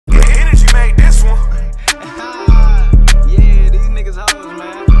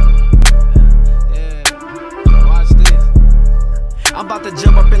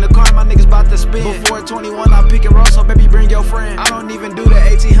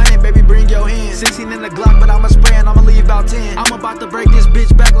100, baby, bring your hands. 16 in the Glock, but I'ma spray and I'ma leave about 10. I'm about to break this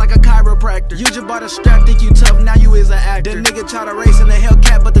bitch back like a chiropractor. You just bought a strap, think you tough, now you is an actor. The nigga try to race in the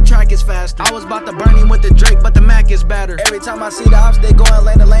Hellcat, but the track is faster. I was about to burn him with the Drake, but the Mac is better. Every time I see the ops, they going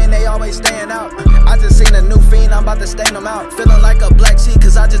lane to lane, they always staying out. I just seen a new fiend, I'm about to stain them out. Feeling like a black sheep,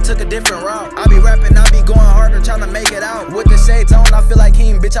 cause I just took a different route. I be rapping, I be going harder, trying to make it out. With the shades on, I feel like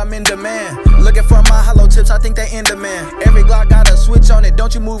him, bitch, I'm in demand. Looking for my hollow tips, I think they in demand. Every Glock got a switch on it,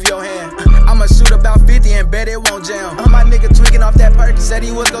 don't you move your hand. I'ma shoot about 50 and bet it won't jam. My nigga tweaking off that perk, said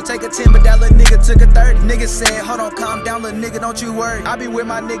he was gon' take a 10, but that little nigga took a 30. Niggas said, hold on, calm down, little nigga, don't you worry. I be with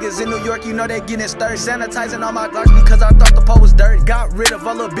my niggas in New York, you know they getting stirred. Sanitizing all my Glocks because I thought the pole was dirty. Got rid of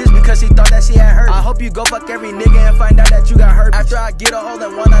a little bitch because she thought that she had hurt. I hope you go fuck every nigga and find out that you got hurt. After I get a hole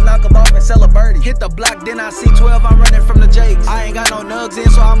in one, I knock him off and sell a birdie. Hit the block, then I see 12, I'm running from the Jakes. I ain't got no nugs in,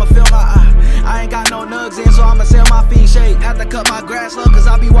 so I'ma fill my eye. I ain't got no nugs in, so I'ma sell my feet shake. Have to cut my grass up, cause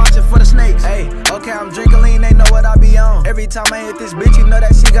I be watching for the snakes. Hey, okay, I'm drinking lean, they know what I be on. Every time I hit this bitch, you know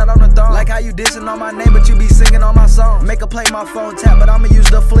that she got on the thong. Like how you dissing on my name, but you be singing on my song. Make her play my phone tap, but I'ma use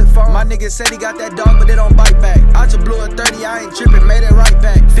the flip phone. My nigga said he got that dog, but it don't bite back. I just blew a 30, I ain't tripping, made it right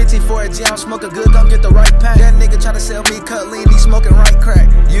back. 50 for a G, I'm smoking good, come get the right pack. That nigga try to sell me cut lean, he smoking right crack.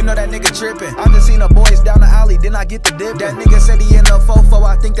 You know that nigga tripping. I just seen the boys down the alley, then I get the dip. That nigga said he in the fofo,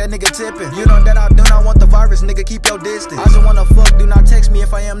 I think that nigga tipping. You know that I do not want the virus, nigga, keep your distance. I just wanna fuck, do not text me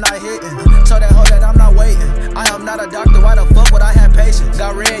if I am not hitting. Tell that hoe that I'm not waiting. I am not a doctor, why the fuck would I have patience?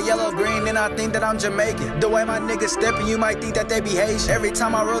 Got red, yellow, green, then I think that I'm Jamaican. The way my niggas stepping, you might think that they be Haitian. Every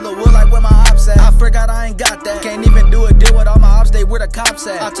time I roll the wood, like where my ops at. I forgot I ain't got that. Can't even do a deal with all my ops, they where the cops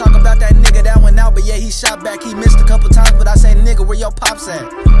at. I talk about that nigga that went out, but yeah, he shot back. He missed a couple times, but I say, nigga, where your pops at?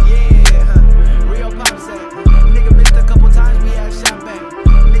 Yeah.